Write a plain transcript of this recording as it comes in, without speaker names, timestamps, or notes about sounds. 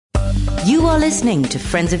You are listening to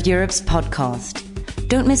Friends of Europe's podcast.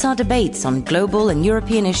 Don't miss our debates on global and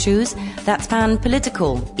European issues that span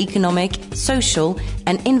political, economic, social,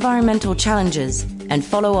 and environmental challenges, and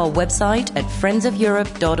follow our website at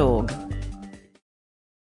friendsofeurope.org.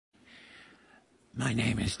 My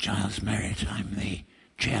name is Giles Merritt. I'm the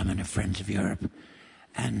chairman of Friends of Europe,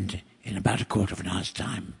 and in about a quarter of an hour's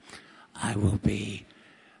time, I will be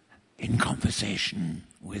in conversation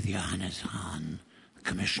with Johannes Hahn, the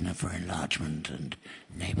Commissioner for Enlargement and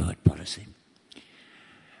Neighbourhood Policy.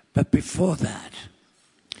 But before that,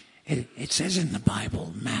 it says in the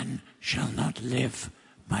Bible, man shall not live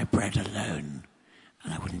by bread alone.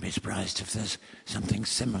 And I wouldn't be surprised if there's something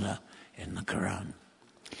similar in the Quran.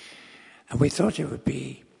 And we thought it would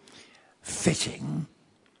be fitting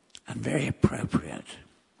and very appropriate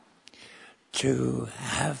to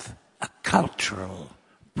have a cultural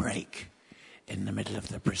break in the middle of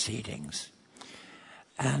the proceedings.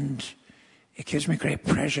 And it gives me great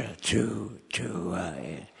pleasure to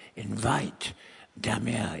invite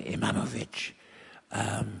Damir Imamovic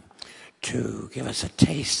to give us a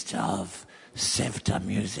taste of Sevda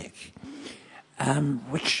music,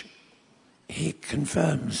 which he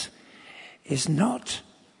confirms is not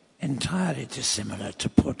entirely dissimilar to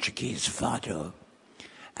Portuguese fado,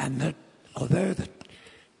 and that although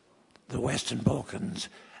the Western Balkans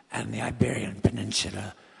and the Iberian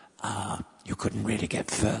Peninsula you couldn't really get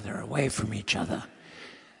further away from each other,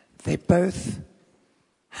 they both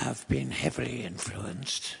have been heavily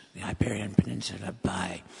influenced, the Iberian Peninsula,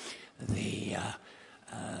 by the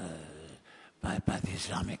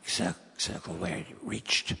Islamic circle, where it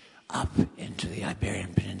reached up into the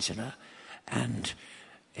Iberian Peninsula, and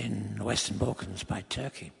in the Western Balkans by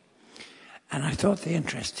Turkey. And I thought the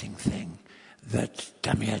interesting thing that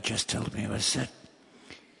Damir just told me was that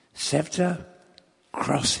Sevda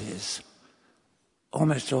crosses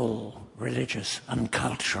almost all religious and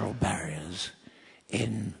cultural barriers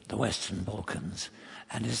in the Western Balkans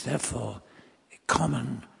and is therefore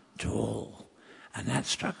common to all. And that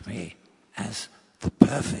struck me as the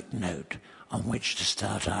perfect note on which to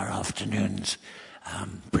start our afternoon's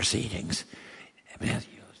proceedings.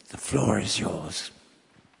 The floor is yours.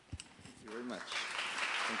 Thank you very much.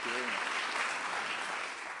 Thank you very much.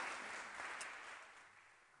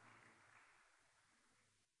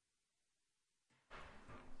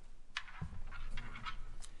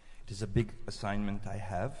 It is a big assignment I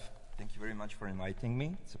have. Thank you very much for inviting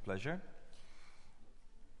me. It's a pleasure.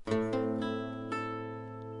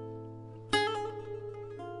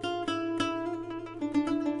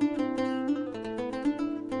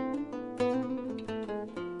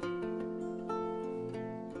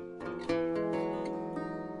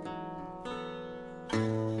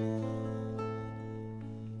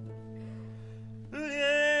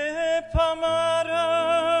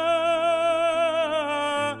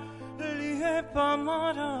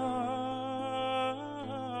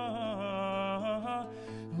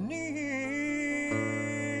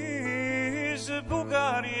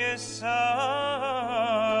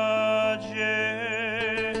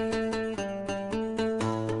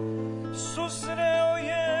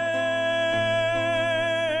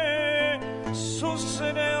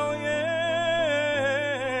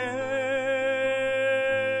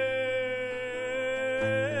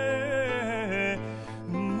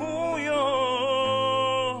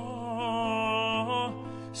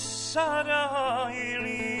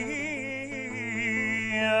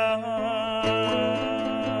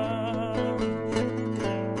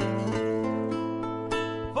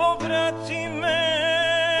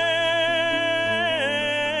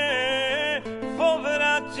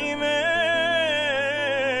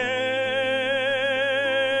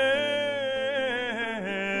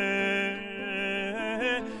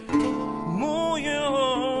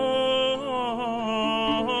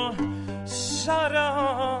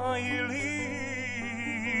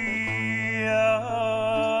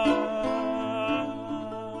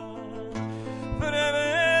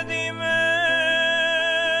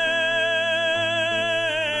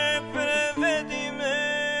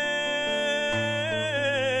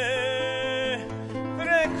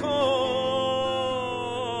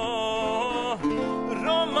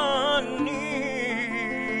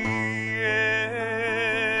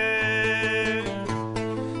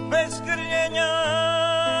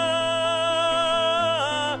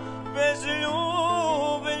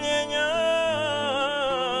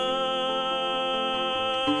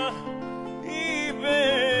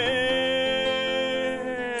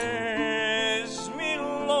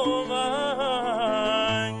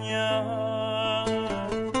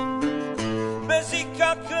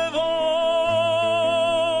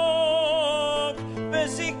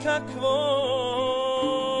 kakvog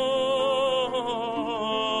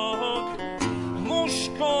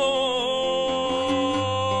muškog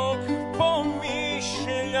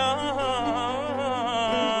pomišljanja.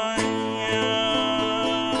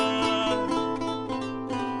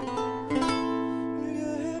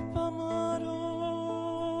 Lijepa Maro,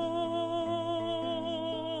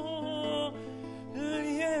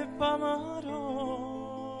 lijepa Maro,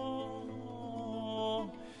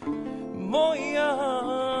 moja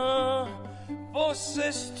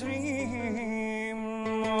posestrimo,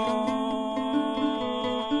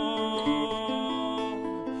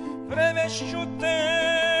 prevešću te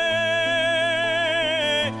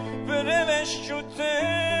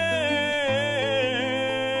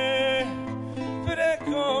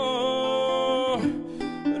preko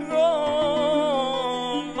Romanije,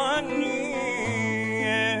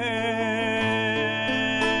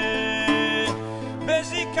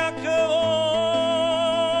 bez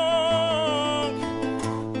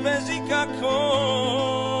ikakvog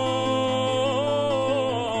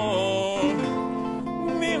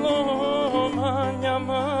milovanja,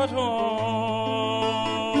 Maro.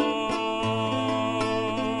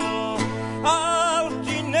 Al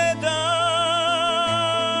ti ne dam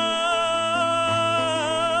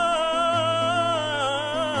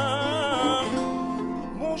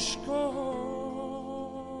muškog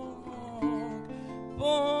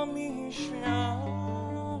pomišljanja.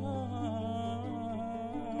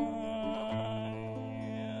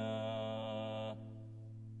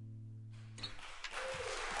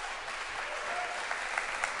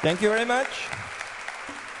 Thank you very much.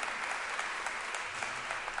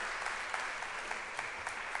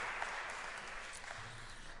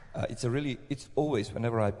 It's always,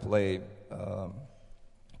 whenever I play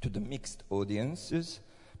to the mixed audiences,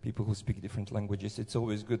 people who speak different languages, it's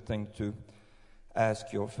always a good thing to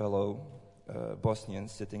ask your fellow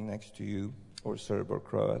Bosnians sitting next to you, or Serb or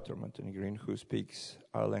Croat or Montenegrin who speaks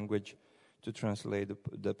our language, to translate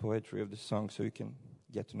the poetry of the song so you can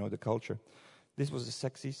get to know the culture. This was a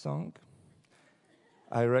sexy song.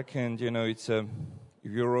 I reckon, it's a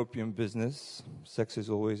European business. Sex is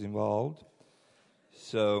always involved.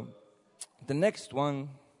 So the next one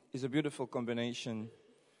is a beautiful combination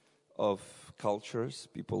of cultures.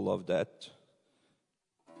 People love that.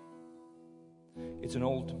 It's an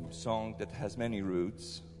old song that has many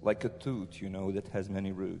roots, like a tooth, that has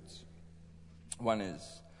many roots. One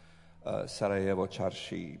is Sarajevo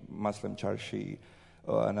Charshi, Muslim Charshi.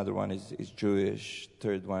 Another one is Jewish.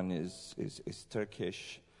 Third one is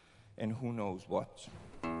Turkish. And who knows what.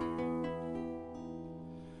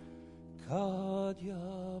 Kad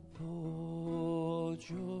ja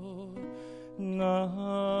pođu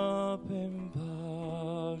na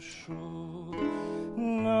Pembašu,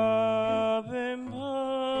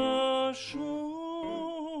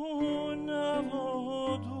 na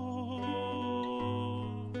vodu,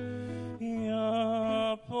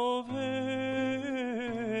 ja povedu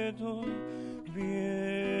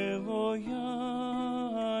bijelo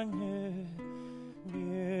janje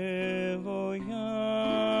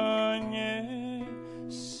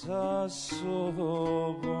sa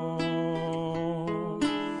sobom.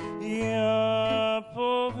 Ja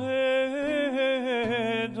povedu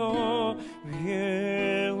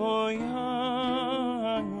bijelo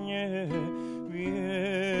janje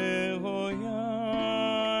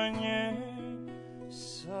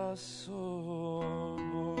sa sobom.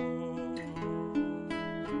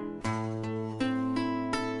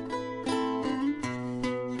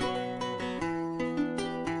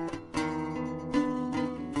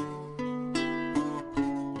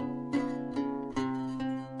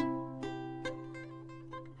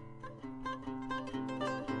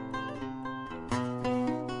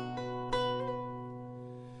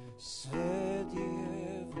 Sve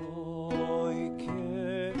djevojke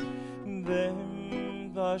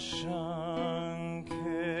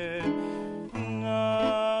Bembašanke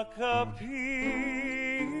na kapi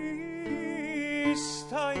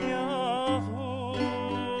stajavu,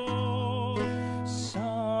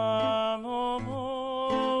 samo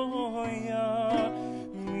moja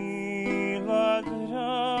mila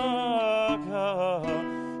draga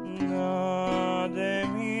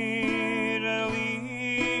nademirli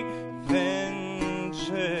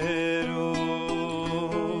venčeru,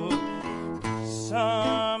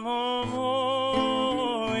 samo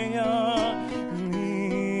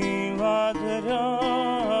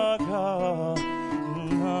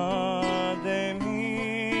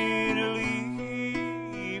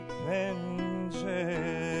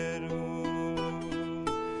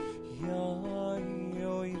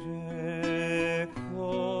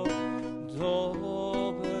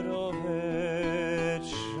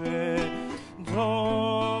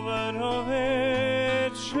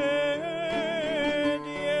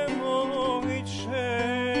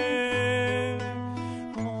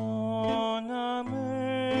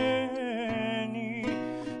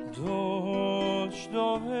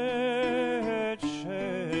do veče,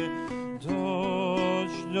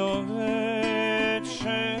 dođ do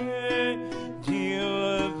veče,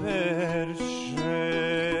 dilberče.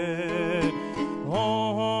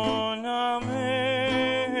 Ona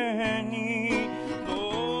meni,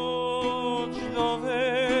 dođ do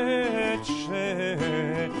veče,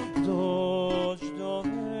 dođ do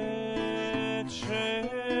veče,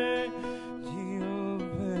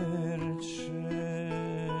 dilberče.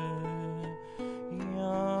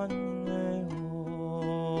 Ja ne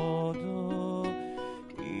odo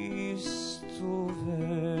istu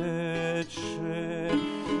veče,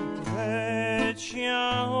 već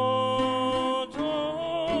ja odo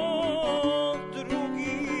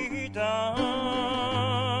drugi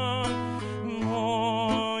dan,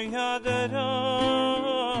 moja draga,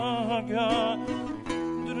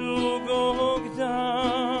 drugog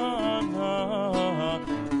dana,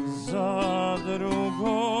 za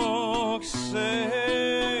drugog se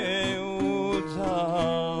udala.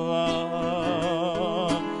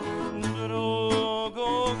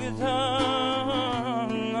 Drugog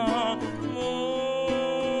dana, moja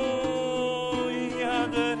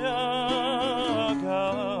draga,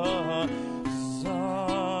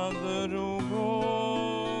 za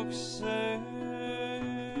drugog se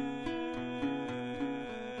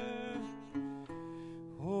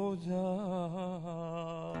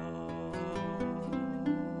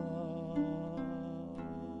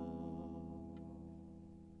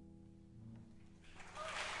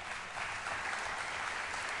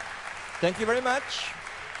Thank you very much.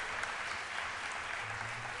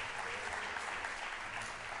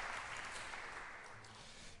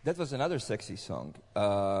 That was another sexy song.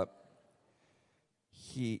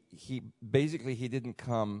 He basically didn't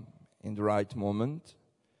come in the right moment.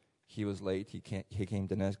 He was late. He came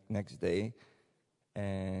the next day,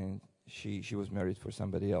 and she was married for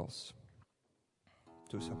somebody else.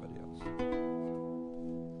 To somebody else.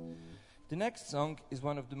 The next song is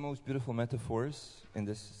one of the most beautiful metaphors in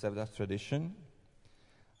this Sevdah tradition.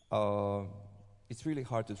 It's really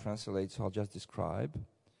hard to translate, so I'll just describe.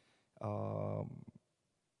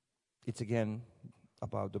 It's again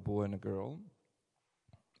about a boy and a girl,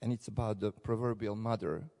 and it's about the proverbial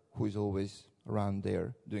mother who is always around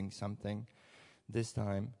there doing something. This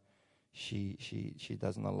time, she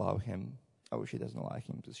doesn't allow him, or she doesn't like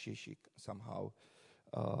him, so she somehow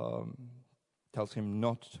tells him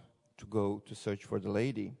not to go to search for the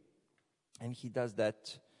lady. And he does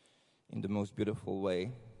that in the most beautiful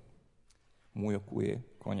way. Mujo kuje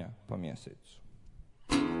konja po mjesecu.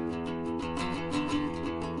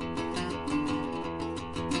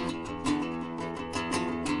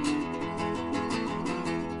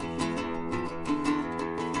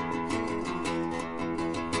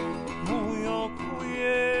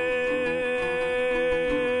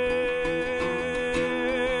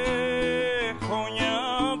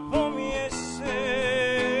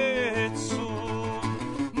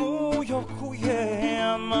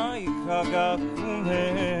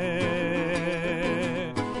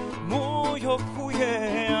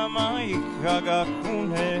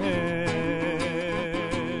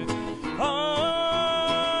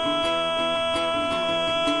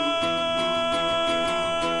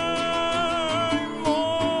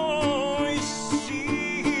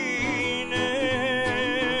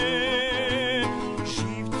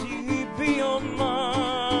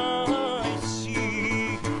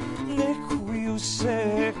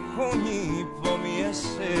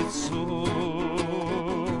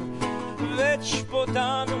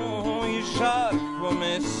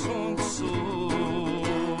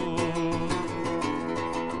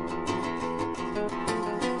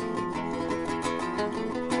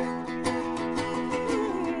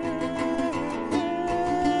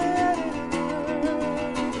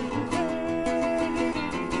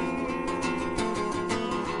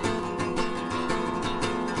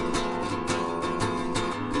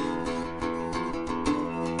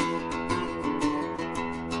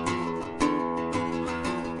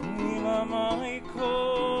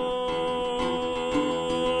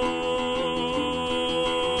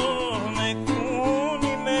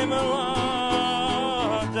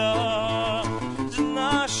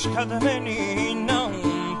 kad meni na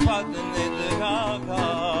padne draga,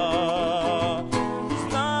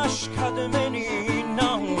 znaš kad meni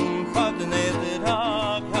na padne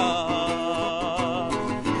draga,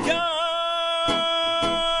 ja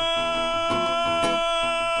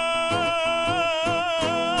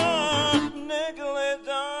ne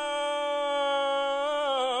gledam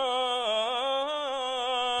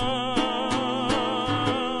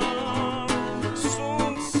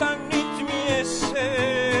sunca nit mjeseca,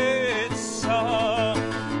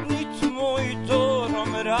 nit moj dom.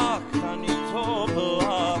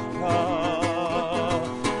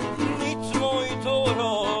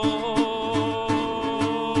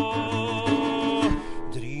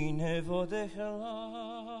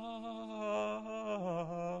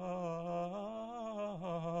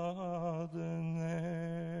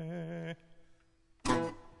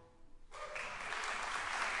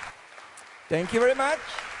 Thank you very much.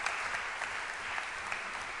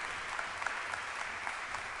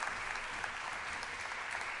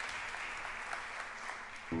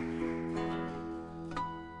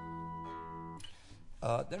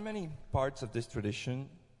 There are many parts of this tradition.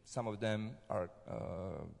 Some of them are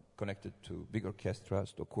connected to big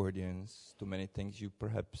orchestras, to accordions, to many things you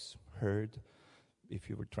perhaps heard if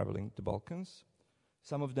you were traveling the Balkans.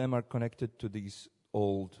 Some of them are connected to these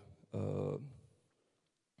old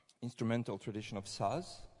instrumental tradition of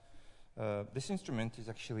saz. This instrument is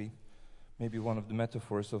actually maybe one of the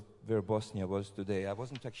metaphors of where Bosnia was today. I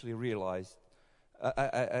didn't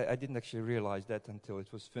actually realize that until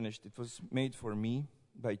it was finished. It was made for me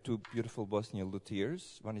by two beautiful Bosnian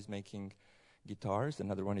luthiers. One is making guitars,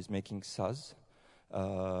 another one is making saz.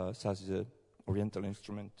 Saz is an oriental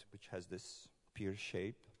instrument which has this pear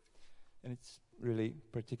shape, and it's really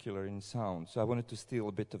particular in sound. So I wanted to steal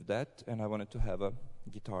a bit of that, and I wanted to have a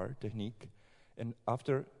guitar technique. And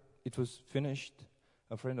after it was finished,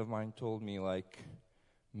 a friend of mine told me, like,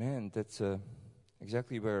 man, that's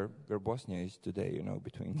exactly where Bosnia is today, you know,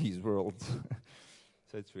 between these worlds.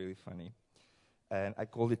 So it's really funny. And I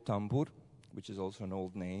called it tambur, which is also an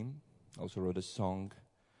old name. I also wrote a song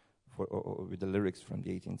with the lyrics from the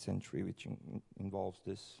 18th century, which involves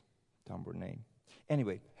this tambur name.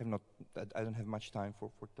 Anyway, I don't have much time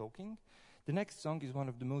for talking. The next song is one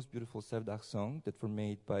of the most beautiful Sevdah songs that were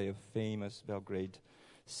made by a famous Belgrade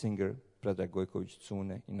singer, Predrag Gojković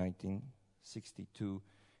Cune, in 1962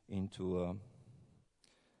 into a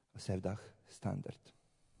Sevdah standard.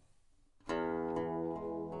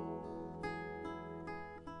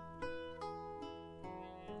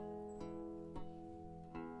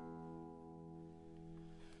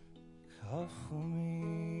 Kafu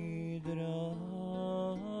mi draga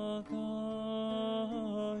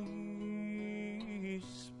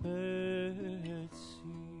ispeci,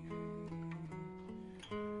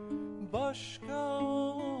 başka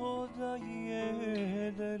oda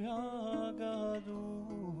je draga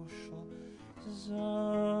dušo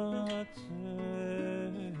za tebe.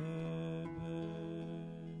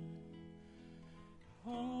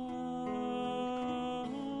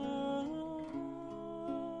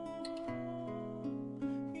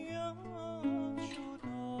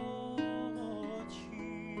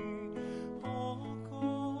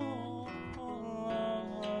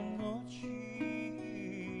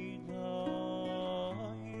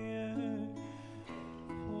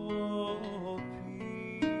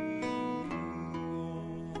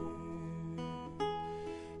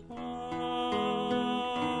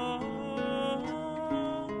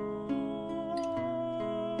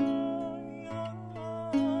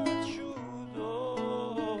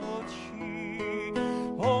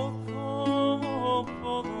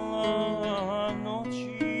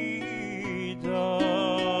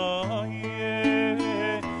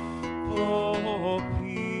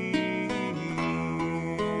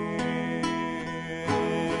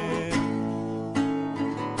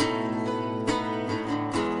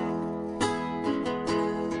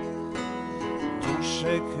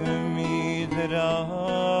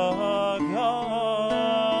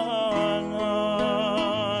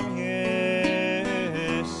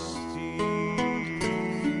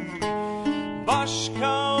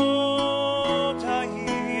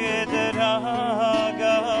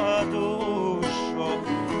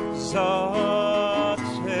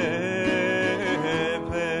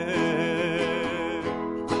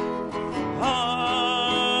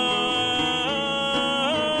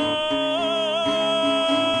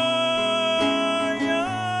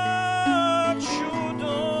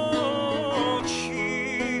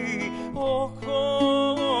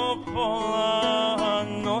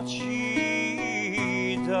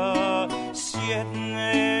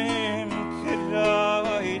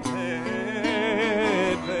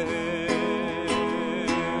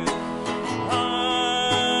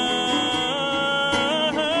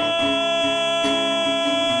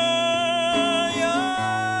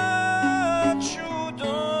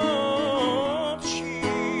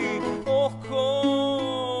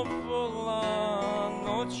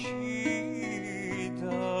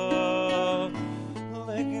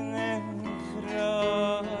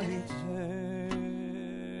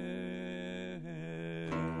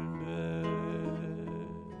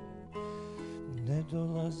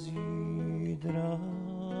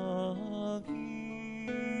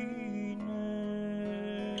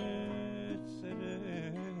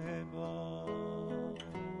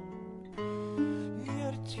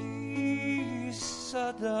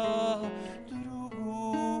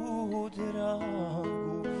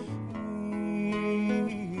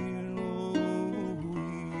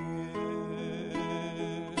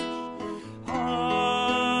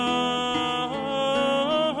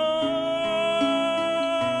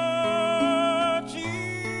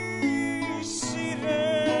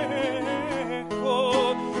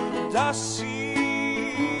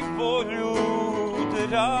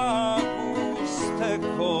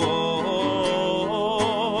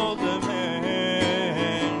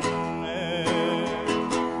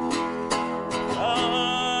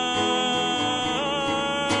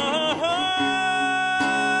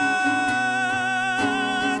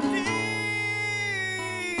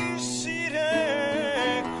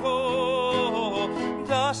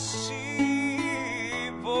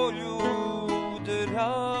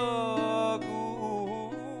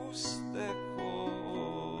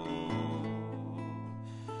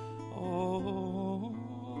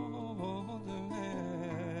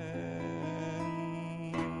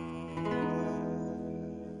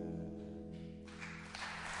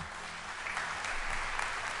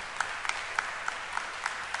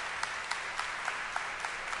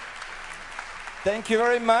 Thank you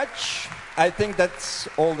very much. I think that's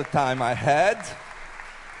all the time I had.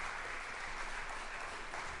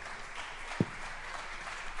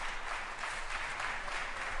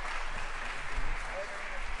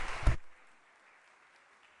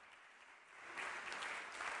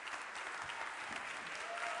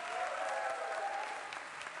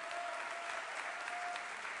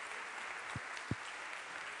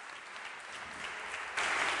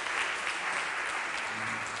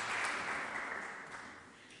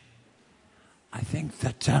 I think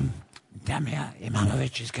that Damir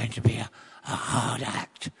Imamovic is going to be a hard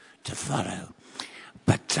act to follow,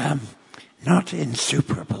 but not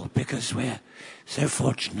insuperable, because we're so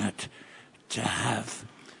fortunate to have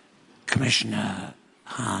Commissioner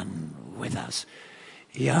Hahn with us.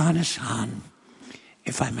 Johannes Hahn,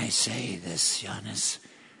 if I may say this, Johannes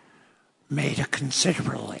made a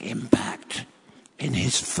considerable impact in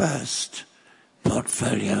his first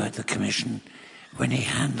portfolio at the Commission when he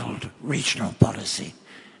handled regional policy,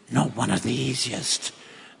 not one of the easiest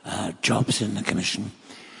jobs in the Commission.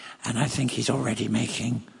 And I think he's already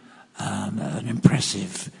making an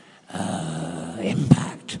impressive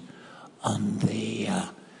impact on the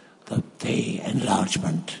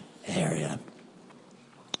enlargement area.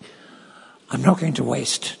 I'm not going to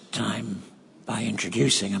waste time by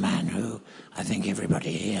introducing a man who I think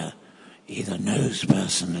everybody here either knows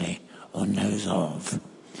personally or knows of.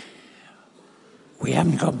 We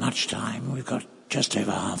haven't got much time. We've got just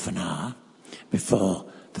over half an hour before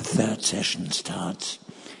the third session starts.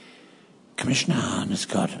 Commissioner Hahn has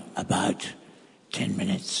got about 10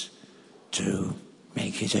 minutes to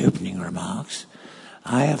make his opening remarks.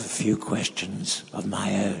 I have a few questions of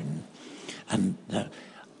my own, and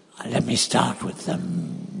let me start with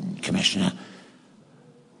them, Commissioner.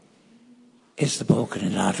 Is the Balkan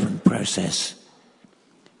enlargement process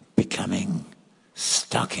becoming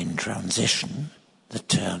stuck in transition, the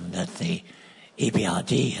term that the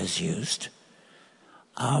EBRD has used?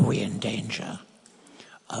 Are we in danger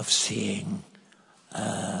of seeing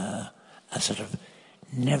a sort of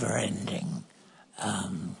never-ending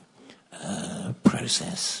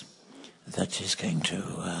process that is going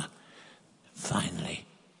to finally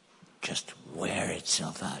just wear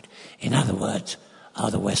itself out? In other words,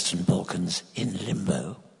 are the Western Balkans in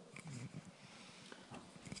limbo?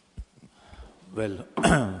 Well,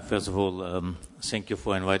 first of all, thank you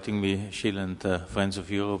for inviting me, Gilles and Friends of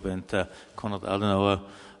Europe and Konrad Adenauer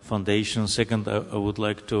Foundation. Second, I would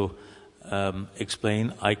like to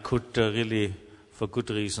explain, I could really, for good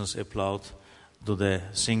reasons, applaud to the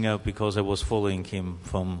singer because I was following him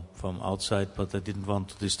from outside, but I didn't want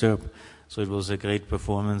to disturb. So it was a great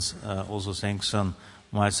performance. Also thanks on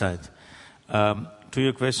my side. To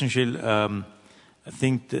your question, Gilles, I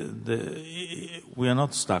think we are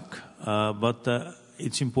not stuck, but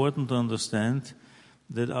it's important to understand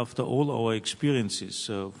that after all our experiences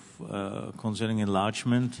of, concerning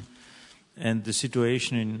enlargement and the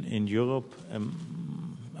situation in Europe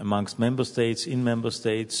amongst member states, in member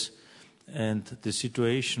states, and the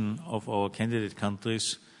situation of our candidate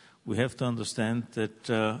countries, we have to understand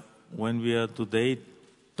that when we are today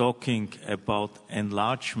talking about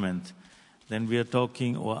enlargement, then we are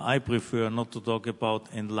talking, or I prefer not to talk about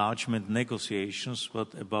enlargement negotiations,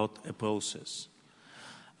 but about a process.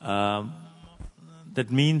 That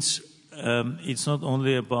means it's not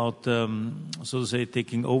only about, so to say,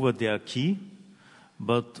 taking over the acquis,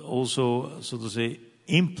 but also, so to say,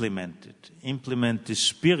 implement the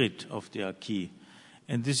spirit of the acquis.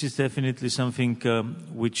 And this is definitely something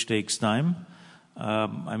which takes time.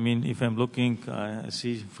 I mean, if I'm looking, I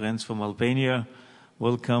see friends from Albania.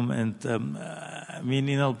 Welcome. And I mean,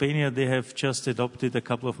 in Albania, they have just adopted a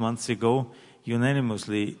couple of months ago,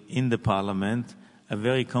 unanimously in the parliament, a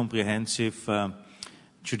very comprehensive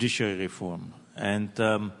judiciary reform. And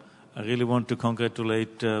I really want to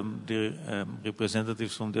congratulate the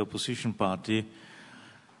representatives from the opposition party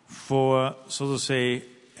for, so to say,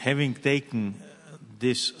 having taken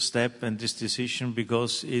this step and this decision,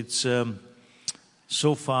 because it's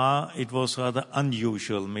so far, it was rather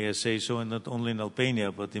unusual, may I say so, and not only in Albania,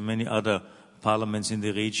 but in many other parliaments in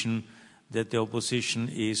the region, that the opposition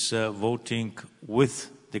is voting with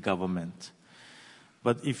the government.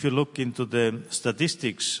 But if you look into the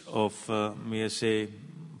statistics of, may I say,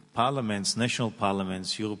 parliaments, national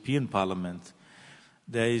parliaments, European Parliament,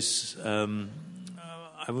 there is,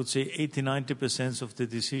 I would say, 80–90% of the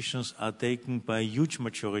decisions are taken by a huge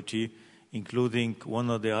majority, including one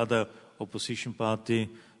or the other opposition party.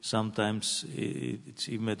 Sometimes it's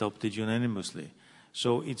even adopted unanimously.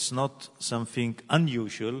 So it's not something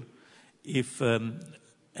unusual if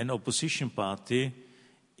an opposition party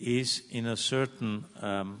is in a certain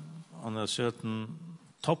on a certain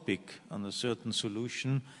topic, on a certain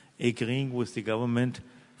solution, agreeing with the government,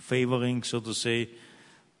 favoring, so to say,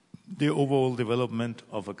 the overall development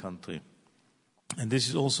of a country. And this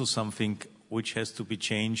is also something which has to be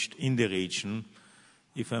changed in the region.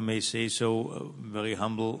 If I may say so, very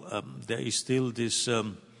humble, there is still this,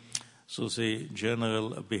 so to say,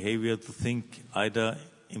 general behavior to think either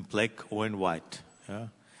in black or in white. Yeah?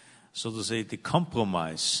 So to say, the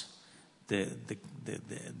compromise, the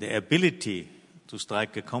ability to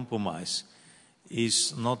strike a compromise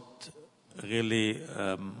is not really,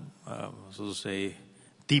 so to say,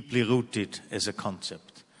 deeply rooted as a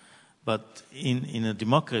concept. But in a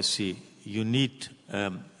democracy, you need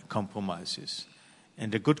compromises.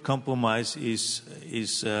 And a good compromise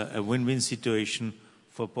is a win-win situation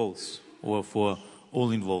for both or for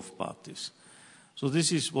all involved parties. So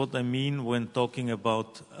this is what I mean when talking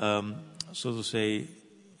about, so to say,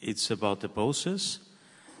 it's about the process.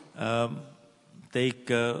 Take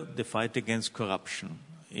the fight against corruption.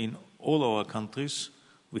 In all our countries,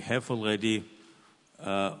 we have already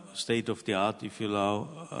state-of-the-art, if you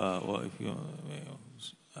allow, or if you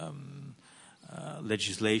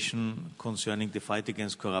legislation concerning the fight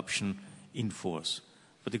against corruption in force.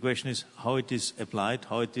 But the question is how it is applied,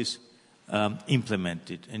 how it is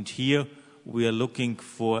implemented. And here we are looking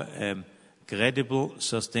for a credible,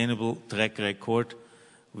 sustainable track record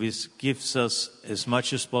which gives us as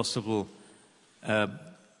much as possible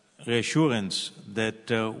reassurance that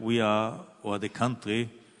we are, or the country,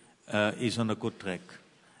 is on a good track.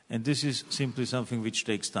 And this is simply something which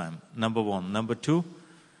takes time, number one. Number two,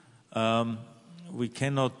 we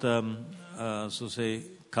cannot, so say,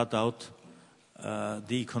 cut out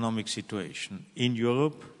the economic situation in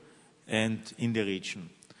Europe and in the region.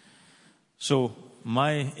 So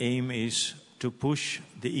my aim is to push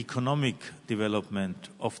the economic development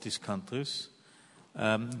of these countries,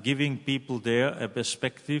 giving people there a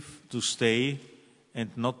perspective to stay and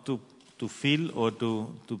not to feel or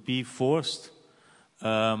to be forced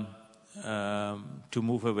to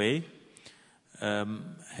move away,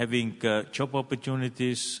 having job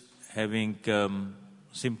opportunities, having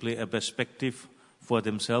simply a perspective for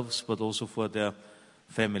themselves, but also for their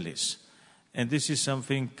families. And this is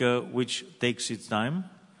something which takes its time.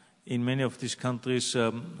 In many of these countries,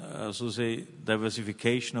 so say,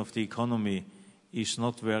 diversification of the economy is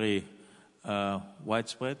not very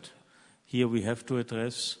widespread. Here we have to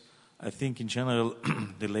address, I think in general,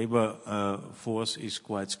 the labor force is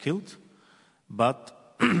quite skilled,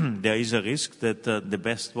 but there is a risk that the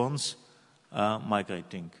best ones are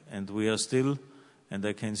migrating. And we are still, and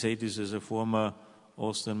I can say this as a former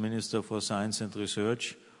Austrian Minister for Science and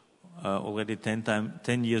Research, already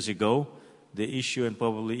 10 years ago, the issue, and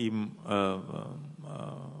probably even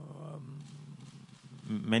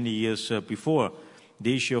many years before,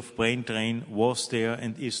 the issue of brain drain was there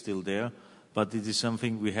and is still there, but it is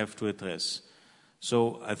something we have to address.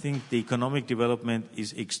 So I think the economic development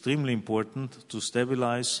is extremely important to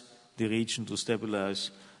stabilize the region, to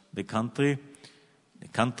stabilize the country, the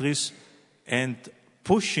countries, and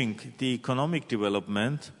pushing the economic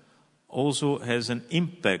development also has an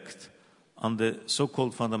impact on the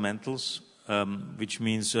so-called fundamentals, which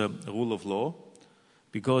means rule of law,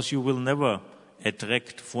 because you will never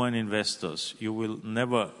attract foreign investors. You will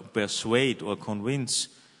never persuade or convince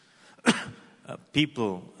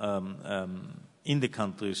people in the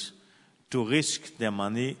countries to risk their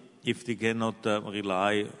money if they cannot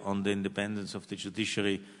rely on the independence of the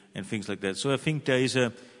judiciary and things like that. So I think there is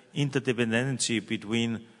an interdependency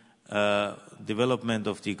between development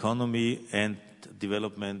of the economy and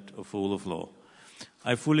development of rule of law.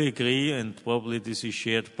 I fully agree, and probably this is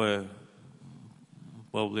shared by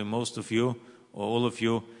probably most of you or all of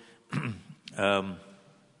you.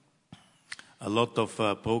 A lot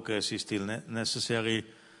of progress is still necessary.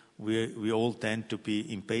 We all tend to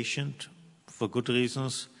be impatient for good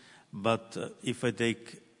reasons, but if I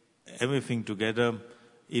take everything together,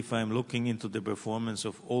 if I'm looking into the performance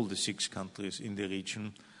of all the 6 countries in the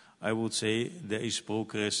region, I would say there is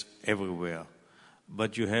progress everywhere.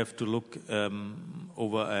 But you have to look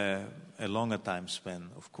over a longer time span,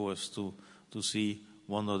 of course, to see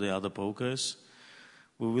one or the other progress.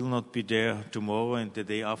 We will not be there tomorrow and the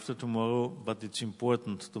day after tomorrow, but it's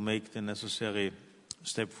important to make the necessary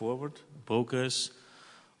step forward, progress,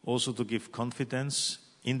 also to give confidence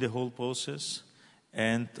in the whole process.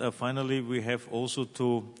 And finally, we have also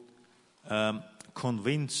to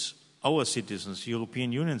convince our citizens,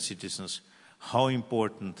 European Union citizens, how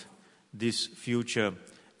important this future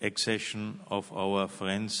accession of our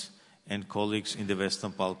friends and colleagues in the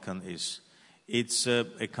Western Balkan is. It's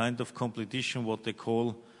a kind of competition, what they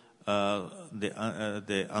call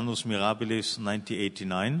the Annus Mirabilis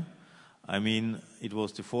 1989. I mean, it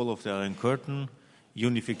was the fall of the Iron Curtain,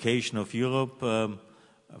 unification of Europe,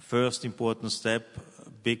 first important step,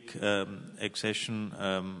 big accession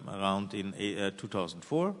around in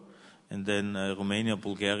 2004, and then Romania,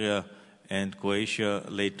 Bulgaria, and Croatia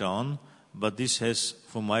later on. But this has,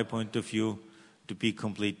 from my point of view, to be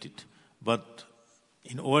completed. But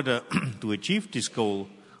in order to achieve this goal,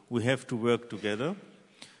 we have to work together.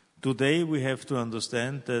 Today, we have to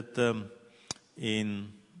understand that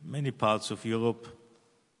in many parts of Europe,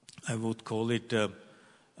 I would call it,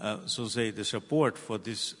 so say, the support for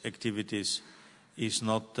these activities is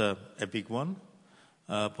not a big one.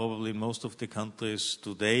 Probably in most of the countries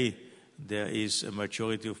today, there is a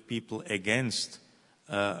majority of people against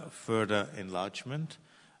further enlargement.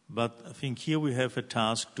 But I think here we have a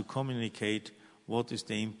task to communicate what is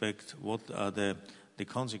the impact, what are the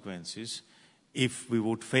consequences if we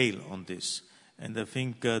would fail on this. And I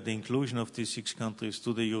think the inclusion of these 6 countries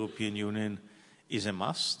to the European Union is a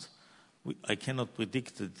must. I cannot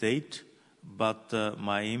predict the date, but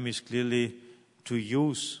my aim is clearly to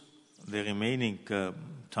use the remaining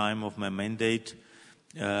time of my mandate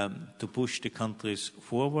to push the countries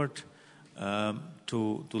forward,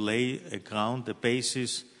 to lay a ground, a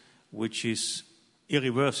basis which is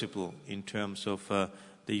irreversible in terms of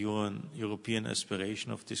the European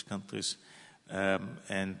aspiration of these countries.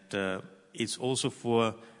 And it's also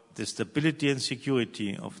for the stability and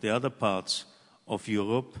security of the other parts of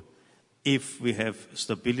Europe if we have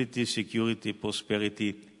stability, security,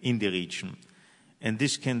 prosperity in the region. And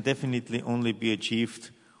this can definitely only be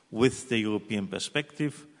achieved with the European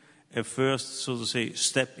perspective. A first, so to say,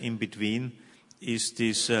 step in between is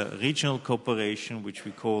this regional cooperation, which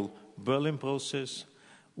we call Berlin process,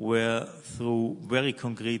 where through very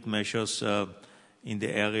concrete measures in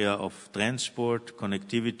the area of transport,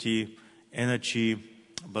 connectivity, energy,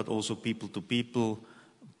 but also people to people,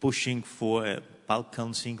 pushing for a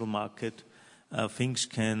Balkan single market, things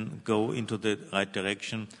can go into the right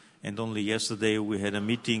direction. And only yesterday we had a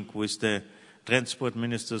meeting with the transport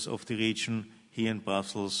ministers of the region here in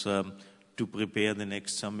Brussels to prepare the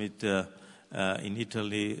next summit in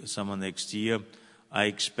Italy summer next year. I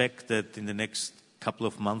expect that in the next couple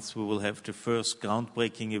of months we will have the first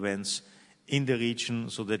groundbreaking events in the region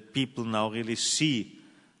so that people now really see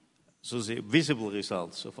the visible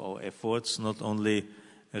results of our efforts, not only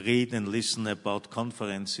read and listen about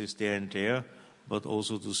conferences there and there, but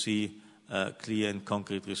also to see clear and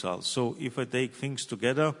concrete results. So if I take things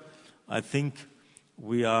together, I think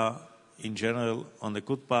we are in general on a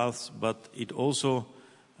good path, but it also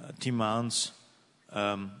demands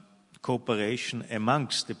cooperation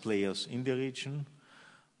amongst the players in the region.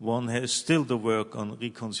 One has still to work on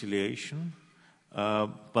reconciliation,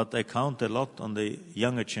 but I count a lot on the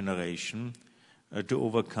younger generation to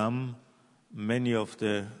overcome many of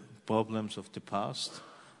the problems of the past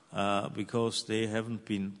because they haven't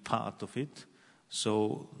been part of it.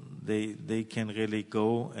 So they can really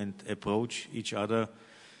go and approach each other.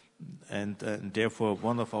 And therefore,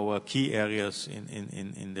 one of our key areas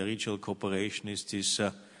in the regional cooperation is this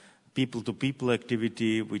people-to-people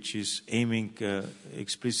activity, which is aiming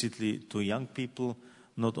explicitly to young people,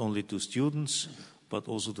 not only to students, but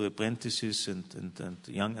also to apprentices and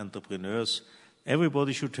young entrepreneurs.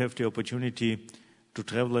 Everybody should have the opportunity to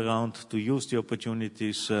travel around, to use the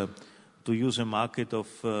opportunities, to use a market of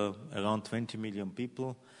around 20 million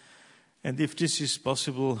people. And if this is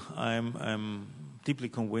possible, I'm deeply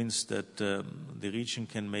convinced that the region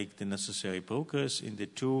can make the necessary progress in the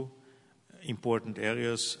 2 important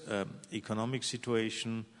areas, economic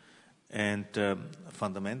situation and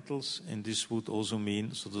fundamentals. And this would also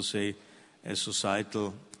mean, so to say, a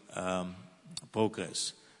societal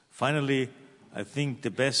progress. Finally, I think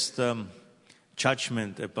the best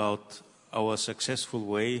judgment about our successful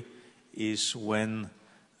way is when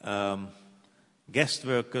guest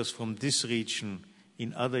workers from this region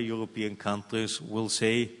in other European countries will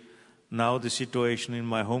say, now the situation in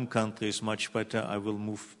my home country is much better, I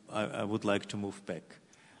would like to move back.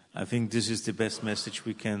 I think this is the best message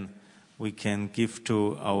we can give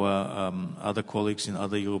to our other colleagues in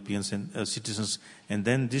other European citizens. And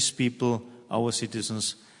then these people, our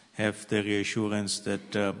citizens, have the reassurance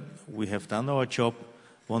that we have done our job.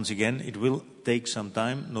 Once again, it will take some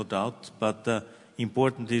time, no doubt, but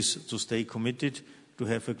important is to stay committed, to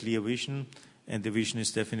have a clear vision, and the vision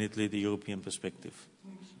is definitely the European perspective.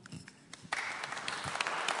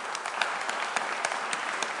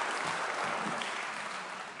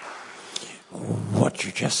 What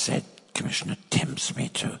you just said, Commissioner, tempts me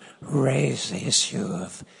to raise the issue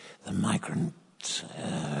of the migrant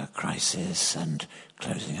crisis and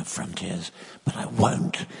closing of frontiers, but I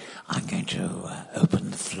won't. I'm going to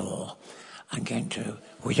open the floor.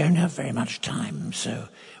 We don't have very much time, so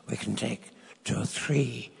we can take 2 or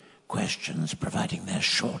 3 questions, providing they're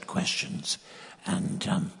short questions,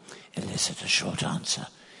 and elicit a short answer.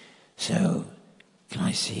 So, can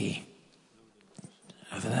I see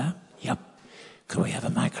over there? Yep. Could we have a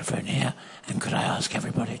microphone here? And could I ask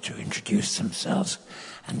everybody to introduce themselves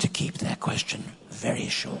and to keep their question very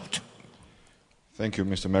short? Thank you,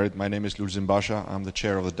 Mr. Merit. My name is Lulzim Basha. I'm the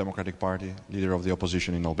chair of the Democratic Party, leader of the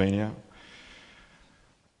opposition in Albania.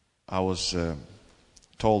 I was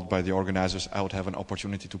told by the organizers I would have an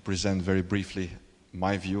opportunity to present very briefly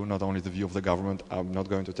my view, not only the view of the government. I'm not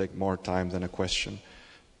going to take more time than a question.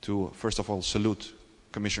 To, first of all, salute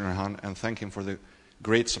Commissioner Hahn and thank him for the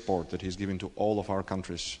great support that he's giving to all of our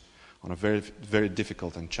countries on a very, very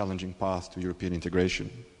difficult and challenging path to European integration.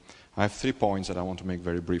 I have 3 points that I want to make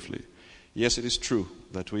very briefly. Yes, it is true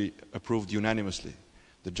that we approved unanimously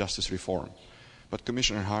the justice reform, but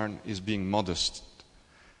Commissioner Hahn is being modest.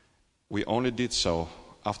 We only did so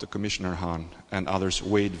after Commissioner Hahn and others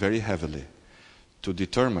weighed very heavily to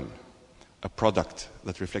determine a product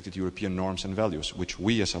that reflected European norms and values, which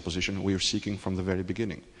we as opposition, we are seeking from the very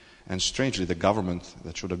beginning. And strangely, the government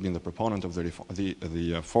that should have been the proponent of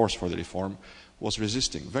the force for the reform was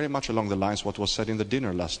resisting, very much along the lines of what was said in the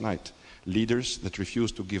dinner last night. Leaders that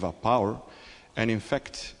refuse to give up power, and in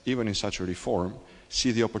fact, even in such a reform,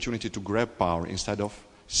 see the opportunity to grab power instead of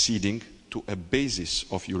ceding to a basis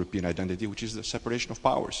of European identity, which is the separation of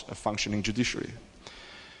powers, a functioning judiciary.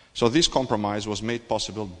 So this compromise was made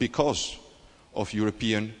possible because of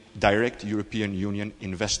direct European Union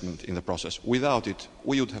investment in the process. Without it,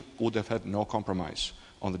 we would have had no compromise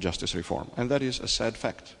on the justice reform. And that is a sad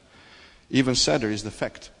fact. Even sadder is the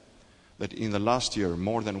fact that in the last year,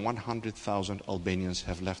 more than 100,000 Albanians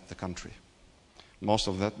have left the country. Most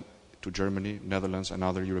of that to Germany, Netherlands, and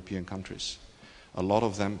other European countries. A lot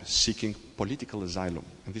of them seeking political asylum.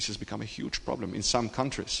 And this has become a huge problem. In some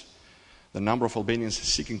countries, the number of Albanians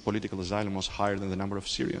seeking political asylum was higher than the number of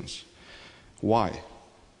Syrians. Why?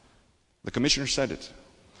 The Commissioner said it.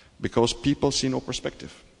 Because people see no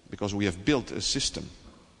perspective. Because we have built a system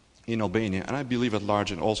in Albania, and I believe at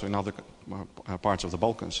large and also in other parts of the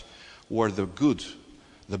Balkans, where the good,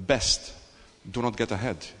 the best, do not get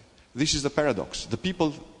ahead. This is the paradox. The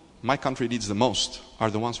people my country needs the most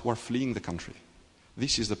are the ones who are fleeing the country.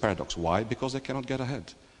 This is the paradox. Why? Because they cannot get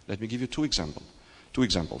ahead. Let me give you 2 examples. 2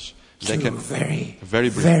 examples. They can very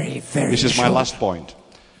brief. This is my last point.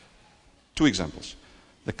 2 examples.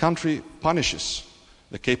 The country punishes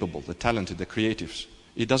the capable, the talented, the creatives.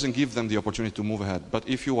 It doesn't give them the opportunity to move ahead. But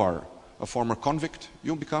if you are a former convict,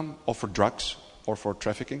 you become offered drugs or for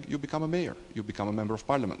trafficking, you become a mayor, you become a member of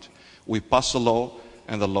parliament. We pass a law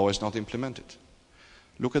and the law is not implemented.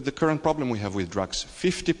 Look at the current problem we have with drugs.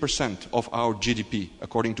 50% of our GDP,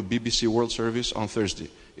 according to BBC World Service on Thursday,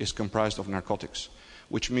 is comprised of narcotics.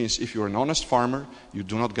 Which means if you're an honest farmer, you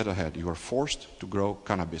do not get ahead. You are forced to grow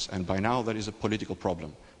cannabis. And by now, that is a political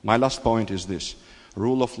problem. My last point is this.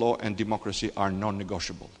 Rule of law and democracy are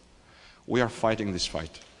non-negotiable. We are fighting this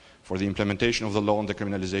fight for the implementation of the law on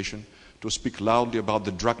decriminalization, to speak loudly about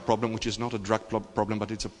the drug problem, which is not a drug problem,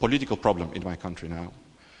 but it's a political problem in my country now.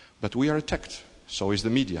 But we are attacked. So is the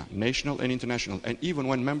media, national and international. And even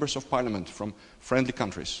when members of parliament from friendly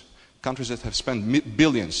countries, countries that have spent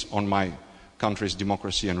billions on my country's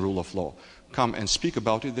democracy and rule of law, come and speak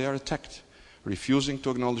about it, they are attacked. Refusing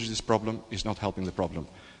to acknowledge this problem is not helping the problem.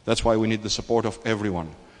 That's why we need the support of everyone.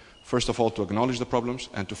 First of all, to acknowledge the problems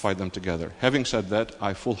and to fight them together. Having said that,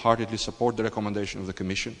 I full-heartedly support the recommendation of the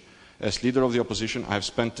Commission. As leader of the opposition, I have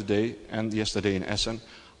spent today and yesterday in Essen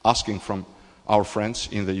asking from our friends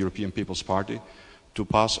in the European People's Party to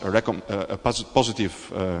pass a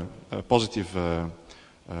positive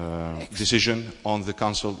decision on the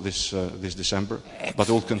Council this December. But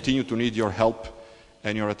we'll continue to need your help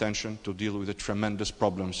and your attention to deal with the tremendous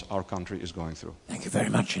problems our country is going through. Thank you very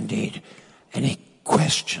much indeed. Any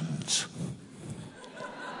questions?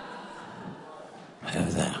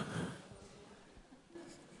 Over there.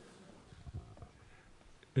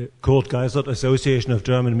 Kurt Geisert, Association of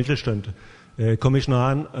German Mittelstand. Commissioner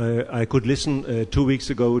Hahn, I could listen 2 weeks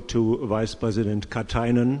ago to Vice President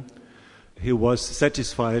Katainen. He was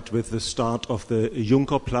satisfied with the start of the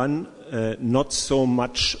Juncker Plan, not so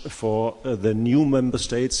much for the new member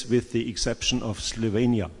states with the exception of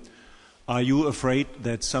Slovenia. Are you afraid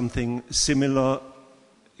that something similar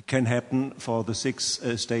can happen for the 6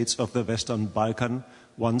 states of the Western Balkan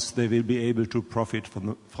once they will be able to profit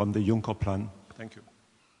from the Juncker Plan? Thank you.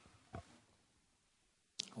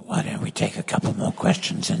 Why don't we take a couple more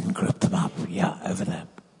questions and group them up? Yeah, over there.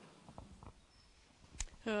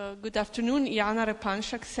 Good afternoon. Jana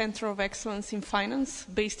Repanšak, Center of Excellence in Finance,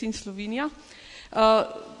 based in Slovenia.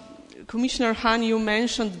 Commissioner Hahn, you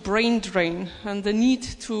mentioned brain drain and the need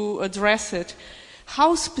to address it.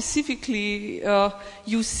 How specifically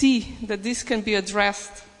you see that this can be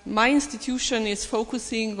addressed? My institution is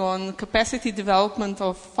focusing on capacity development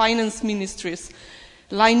of finance ministries,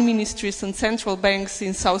 line ministries and central banks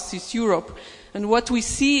in Southeast Europe. And what we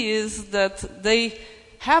see is that they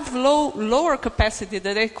have lower capacity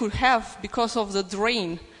that they could have because of the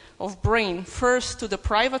drain of brain, first to the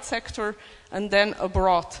private sector and then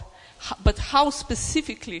abroad. But how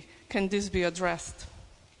specifically can this be addressed?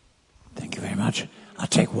 Thank you very much. I'll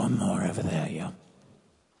take one more over there, yeah.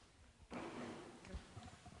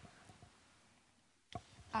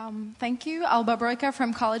 Thank you. Alba Brojka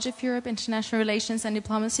from College of Europe, International Relations and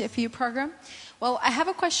Diplomacy FEU program. Well, I have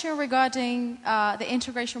a question regarding the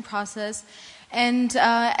integration process. And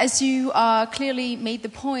as you clearly made the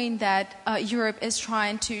point that Europe is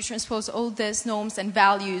trying to transpose all these norms and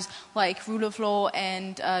values like rule of law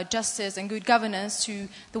and justice and good governance to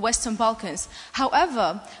the Western Balkans.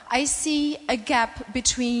 However, I see a gap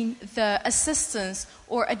between the assistance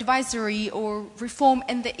or advisory or reform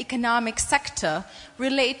in the economic sector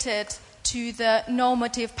related to the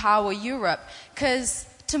normative power Europe. Because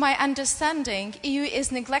to my understanding, EU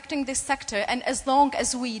is neglecting this sector, and as long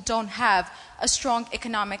as we don't have a strong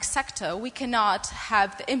economic sector, we cannot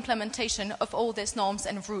have the implementation of all these norms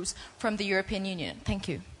and rules from the European Union. Thank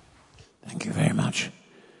you. Thank you very much.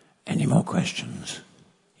 Any more questions?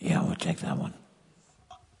 Yeah, we'll take that one.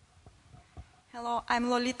 Hello, I'm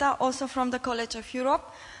Lolita, also from the College of Europe.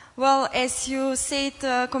 Well, as you said,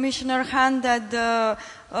 Commissioner Hahn, that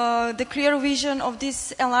the clear vision of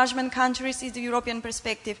these enlargement countries is the European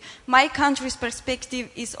perspective. My country's perspective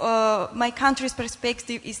is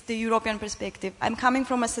the European perspective. I'm coming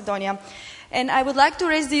from Macedonia, and I would like to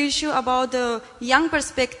raise the issue about the young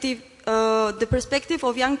perspective. The perspective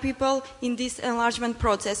of young people in this enlargement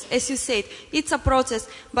process. As you said, it's a process,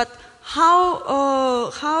 but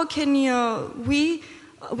how can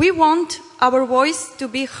we want our voice to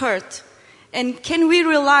be heard, and can we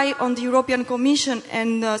rely on the European Commission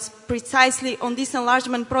and precisely on this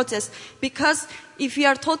enlargement process? Because if we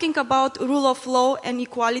are talking about rule of law and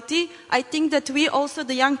equality, I think that we also,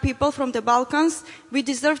 the young people from the Balkans, we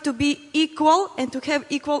deserve to be equal and to have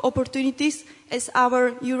equal opportunities as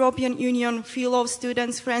our European Union fellow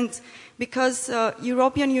students, friends, because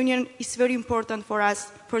European Union is very important for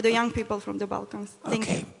us, for the young people from the Balkans. Thank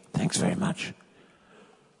you. Thanks very much.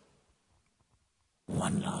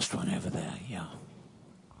 One last one over there, yeah.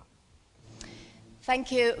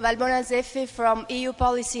 Thank you. Valbona Zeffi from EU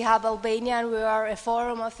Policy Hub Albania, and we are a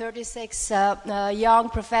forum of 36 young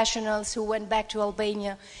professionals who went back to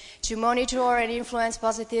Albania to monitor and influence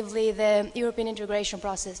positively the European integration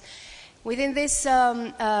process. Within this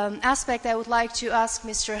aspect, I would like to ask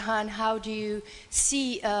Mr. Hahn, how do you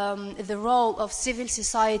see the role of civil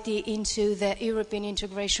society into the European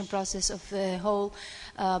integration process of the whole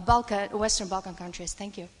Western Balkan countries?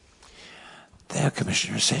 Thank you. There,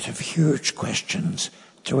 Commissioner, a set of huge questions,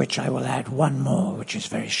 to which I will add one more, which is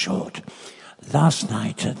very short. Last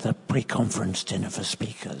night at the pre-conference dinner for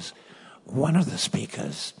speakers, one of the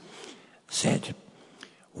speakers said,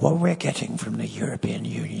 what we're getting from the European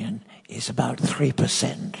Union is about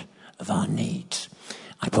 3% of our needs.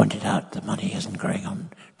 I pointed out the money isn't growing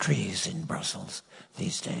on trees in Brussels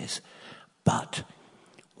these days. But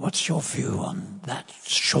what's your view on that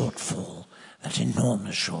shortfall, that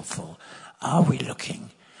enormous shortfall? Are we looking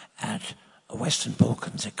at a Western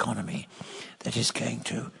Balkans economy that is going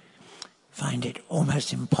to find it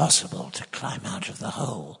almost impossible to climb out of the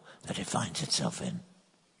hole that it finds itself in?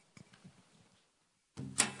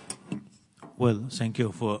 Well, thank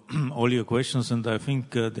you for all your questions, and I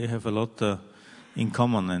think they have a lot in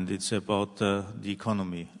common, and it's about the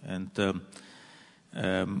economy. And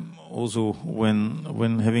also,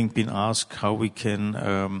 when having been asked how we can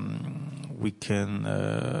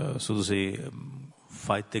so to say,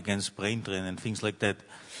 fight against brain drain and things like that,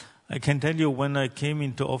 I can tell you when I came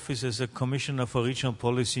into office as a Commissioner for Regional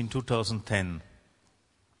Policy in 2010,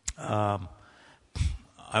 I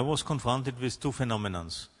was confronted with two phenomena.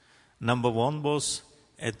 Number one was,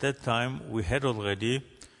 at that time, we had already,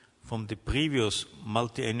 from the previous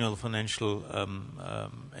multi-annual financial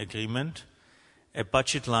agreement, a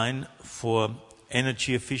budget line for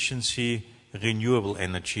energy efficiency, renewable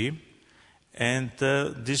energy, and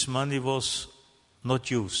this money was not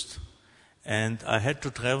used. And I had to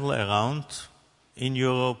travel around in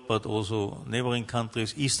Europe, but also neighboring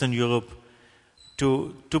countries, Eastern Europe,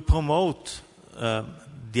 to promote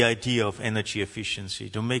the idea of energy efficiency,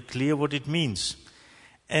 to make clear what it means.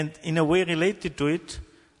 And in a way related to it,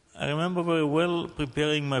 I remember very well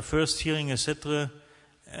preparing my first hearing, etc.,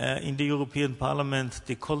 in the European Parliament,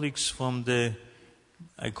 the colleagues from the,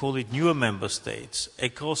 I call it newer member states,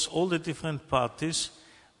 across all the different parties,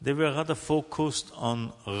 they were rather focused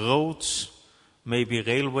on roads, maybe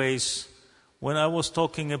railways. When I was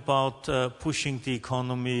talking about pushing the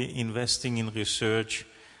economy, investing in research,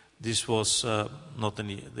 this was not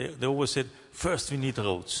any. They always said, first we need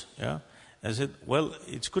roads. Yeah? I said, well,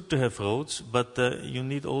 it's good to have roads, but you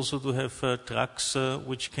need also to have trucks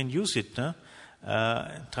which can use it,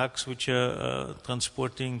 trucks which are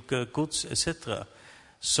transporting goods, etc.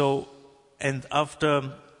 So, and after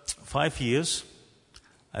 5 years,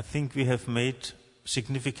 I think we have made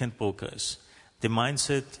significant progress. The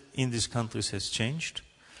mindset in these countries has changed.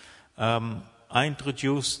 I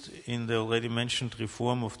introduced in the already mentioned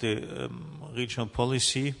reform of the regional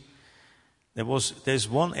policy, there's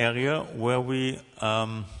one area where we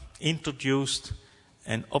introduced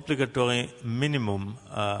an obligatory minimum,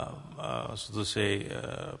 so to say,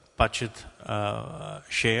 budget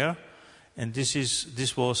share, and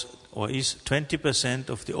this was or is 20%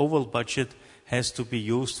 of the overall budget has to be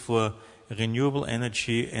used for renewable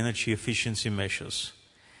energy efficiency measures.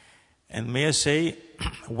 And may I say,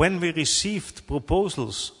 when we received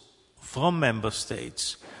proposals from member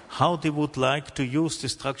states how they would like to use the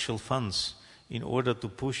structural funds in order to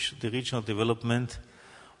push the regional development,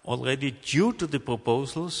 already due to the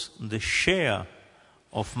proposals, the share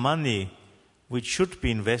of money which should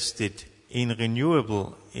be invested in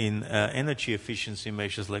renewable, in energy efficiency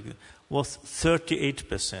measures like that, was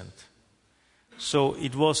 38%. So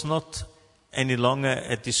it was not any longer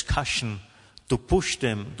a discussion to push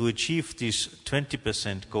them to achieve this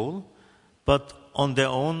 20% goal, but on their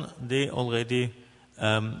own they already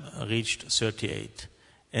reached 38%.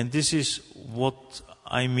 And this is what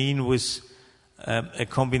I mean with a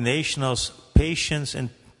combination of patience and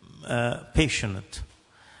passionate.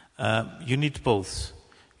 You need both.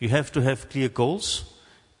 You have to have clear goals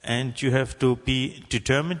and you have to be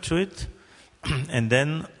determined to it, and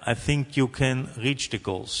then I think you can reach the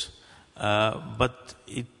goals. But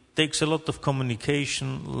it takes a lot of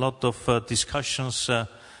communication, a lot of discussions,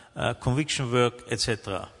 conviction work,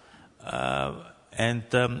 etc. And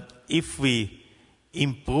if we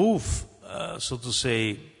improve, so to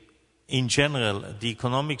say, in general, the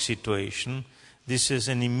economic situation, this has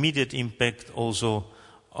an immediate impact also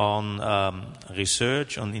on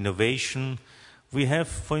research, on innovation. We have,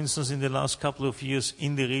 for instance, in the last couple of years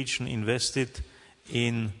in the region invested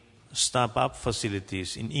in startup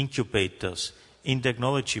facilities, in incubators, in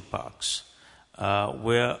technology parks,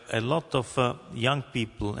 where a lot of young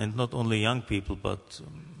people, and not only young people, but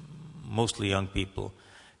mostly young people,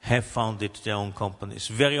 have founded their own companies,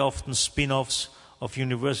 very often spin-offs of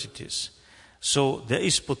universities. So there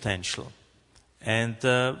is potential. And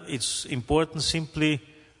it's important simply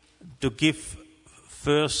to give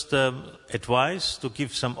first advice, to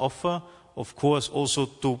give some offer, of course also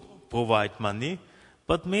to provide money.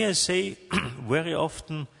 But may I say, very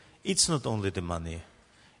often it's not only the money,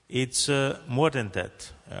 it's more than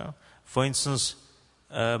that. Yeah? For instance,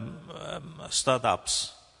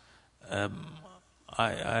 startups.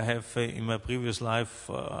 I have in my previous life,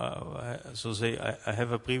 I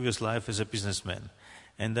have a previous life as a businessman,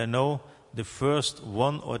 and I know the first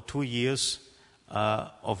 1 or 2 years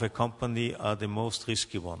of a company are the most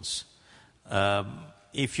risky ones.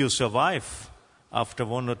 If you survive after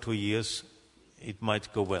 1 or 2 years, it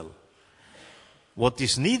might go well. What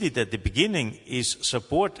is needed at the beginning is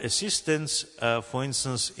support, assistance, for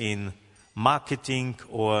instance, in marketing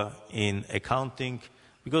or in accounting,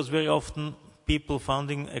 because very often people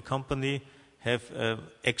founding a company have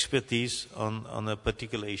expertise on a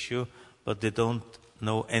particular issue, but they don't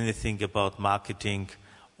know anything about marketing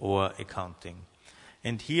or accounting.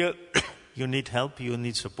 And here you need help, you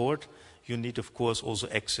need support, you need, of course, also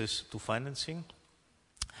access to financing.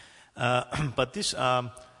 But these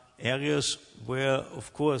are areas where,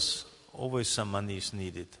 of course, always some money is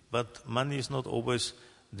needed. But money is not always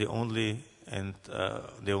the only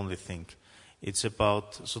thing. It's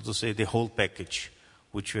about, so to say, the whole package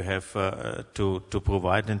which you have to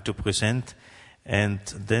provide and to present. And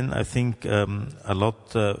then I think a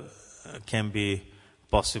lot can be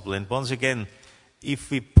possible. And once again,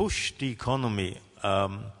 if we push the economy,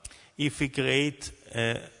 if we create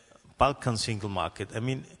a Balkan single market, I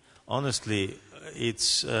mean, honestly,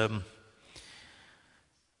 it's in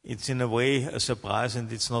a way a surprise,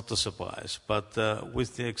 and it's not a surprise. But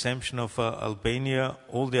with the exemption of Albania,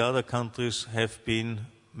 all the other countries have been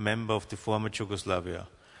member of the former Yugoslavia.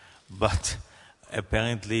 But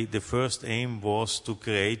apparently the first aim was to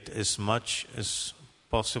create as much as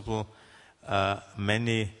possible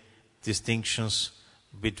many distinctions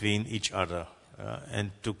between each other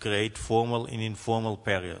and to create formal and informal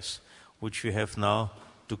barriers, which we have now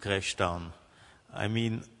to crash down. I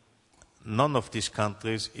mean, none of these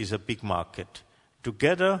countries is a big market.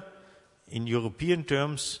 Together, in European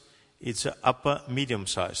terms, it's an upper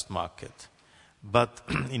medium-sized market. But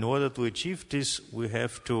in order to achieve this, we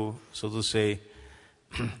have to, so to say,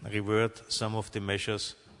 revert some of the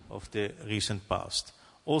measures of the recent past.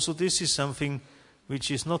 Also, this is something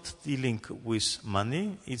which is not dealing with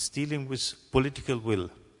money, it's dealing with political will.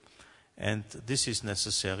 And this is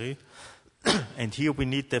necessary. And here we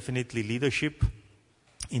need definitely leadership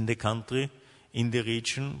in the country, in the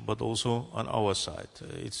region, but also on our side.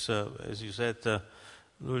 It's, as you said, a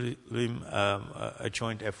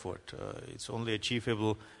joint effort. It's only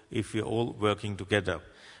achievable if we're all working together.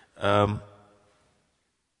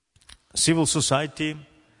 Civil society,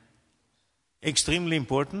 extremely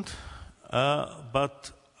important,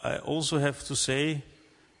 but I also have to say,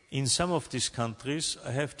 in some of these countries,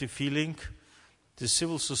 I have the feeling the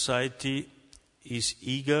civil society is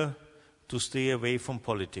eager to stay away from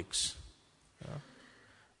politics.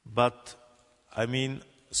 But, I mean,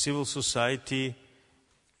 civil society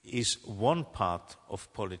is one part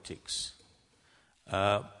of politics.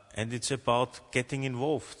 And it's about getting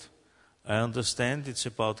involved. I understand it's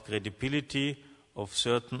about credibility of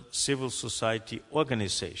certain civil society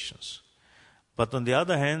organizations. But on the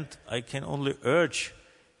other hand, I can only urge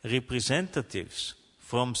representatives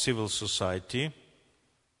from civil society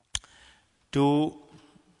to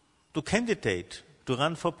candidate, to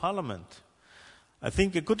run for parliament. I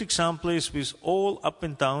think a good example is with all up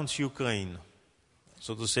and downs Ukraine,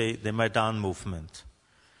 so to say, the Maidan movement.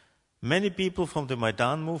 Many people from the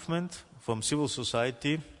Maidan movement, from civil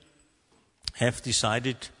society, have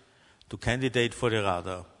decided to candidate for the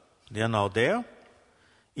Rada. They are now there.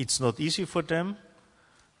 It's not easy for them,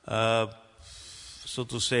 so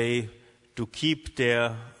to say, to keep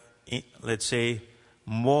their, let's say,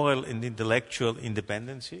 moral and intellectual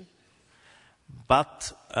independency.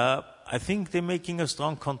 But I think they're making a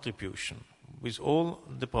strong contribution with all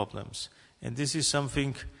the problems. And this is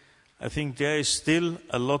something, I think there is still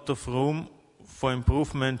a lot of room for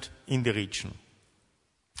improvement in the region.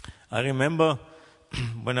 I remember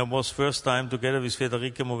when I was first time together with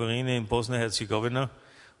Federica Mogherini in Bosnia-Herzegovina,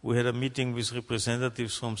 we had a meeting with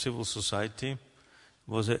representatives from civil society. It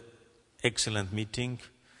was an excellent meeting.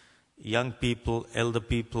 Young people, elder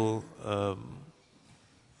people,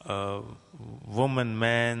 women,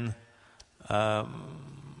 men,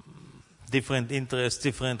 different interests,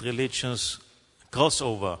 different religions,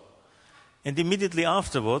 crossover. And immediately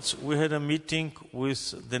afterwards, we had a meeting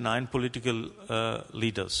with the 9 political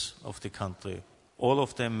leaders of the country. All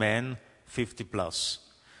of them men, 50 plus.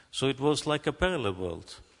 So it was like a parallel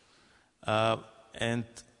world. And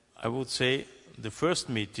I would say the first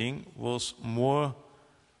meeting was more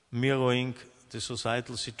mirroring the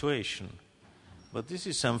societal situation. But this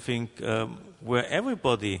is something where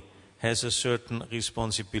everybody has a certain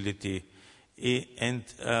responsibility. And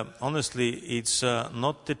honestly, it's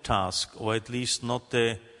not the task, or at least not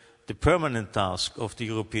the permanent task of the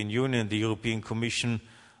European Union, the European Commission,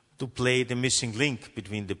 to play the missing link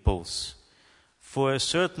between the both. For a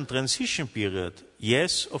certain transition period,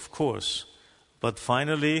 yes, of course, but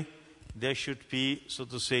finally there should be, so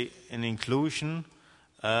to say, an inclusion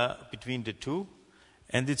between the two,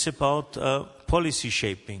 and it's about policy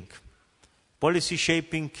shaping. Policy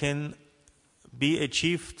shaping can be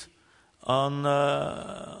achieved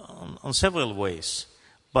on several ways,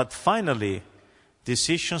 but finally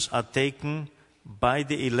decisions are taken by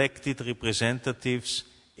the elected representatives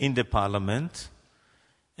in the parliament,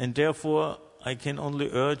 and therefore I can only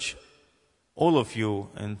urge all of you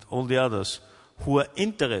and all the others who are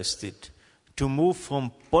interested to move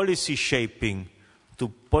from policy shaping to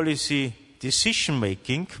policy decision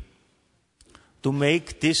making to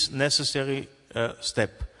make this necessary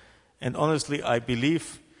step. And honestly, I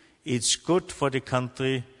believe it's good for the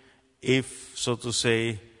country if, so to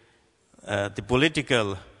say, the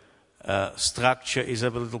political structure is a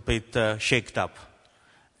little bit shaked up.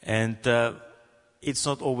 And it's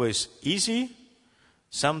not always easy.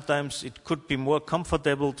 Sometimes it could be more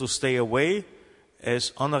comfortable to stay away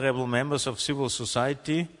as honorable members of civil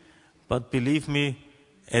society. But believe me,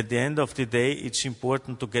 at the end of the day, it's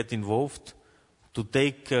important to get involved, to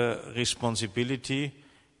take responsibility,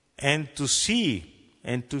 and to see,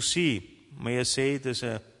 may I say, there's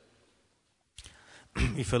a,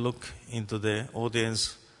 if I look into the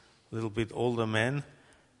audience, a little bit older men,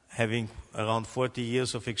 having around 40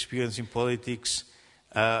 years of experience in politics,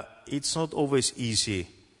 it's not always easy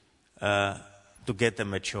to get a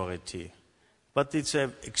majority. But it's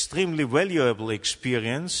an extremely valuable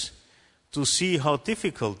experience to see how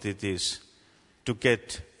difficult it is to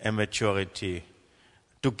get a majority,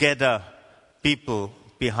 to gather people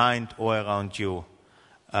behind or around you.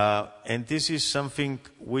 And this is something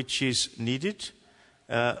which is needed.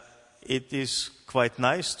 It is quite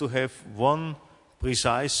nice to have one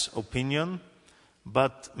precise opinion,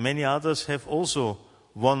 but many others have also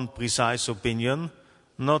one precise opinion,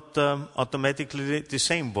 not automatically the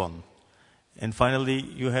same one. And finally,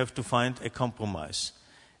 you have to find a compromise.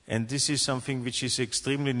 And this is something which is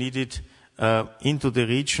extremely needed into the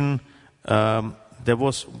region. There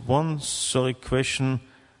was one, question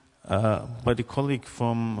by the colleague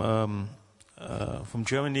from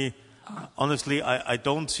Germany. Honestly, I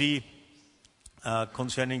don't see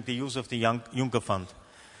concerning the use of the Juncker Fund.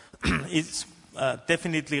 It's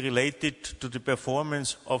definitely related to the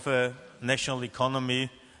performance of a national economy.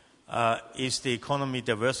 Is the economy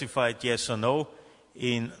diversified, yes or no?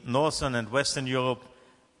 In Northern and Western Europe,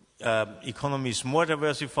 economy is more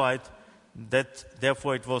diversified.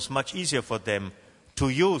 Therefore, it was much easier for them to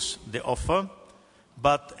use the offer.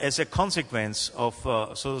 But as a consequence of,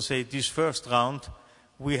 so to say, this first round,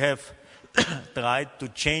 we have tried to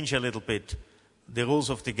change a little bit the rules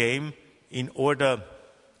of the game in order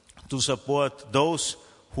to support those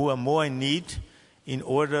who are more in need, in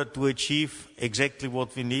order to achieve exactly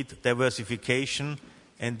what we need, diversification,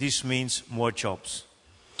 and this means more jobs.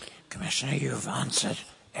 Commissioner, you've answered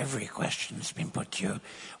every question that's been put to you.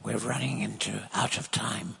 We're running out of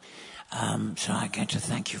time. So I'm going to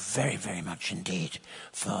thank you very, very much indeed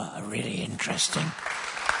for a really interesting